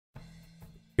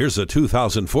Here's a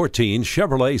 2014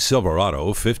 Chevrolet Silverado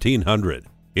 1500.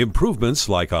 Improvements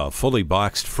like a fully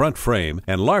boxed front frame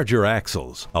and larger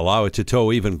axles allow it to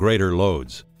tow even greater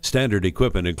loads. Standard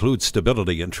equipment includes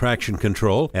stability and traction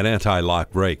control and anti-lock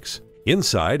brakes.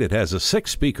 Inside, it has a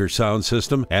 6-speaker sound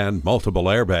system and multiple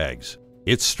airbags.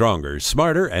 It's stronger,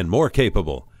 smarter, and more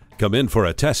capable. Come in for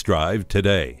a test drive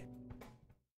today.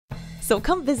 So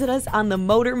come visit us on the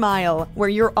Motor Mile, where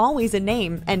you're always a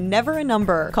name and never a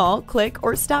number. Call, click,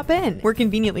 or stop in. We're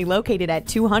conveniently located at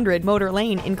 200 Motor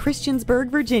Lane in Christiansburg,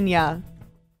 Virginia.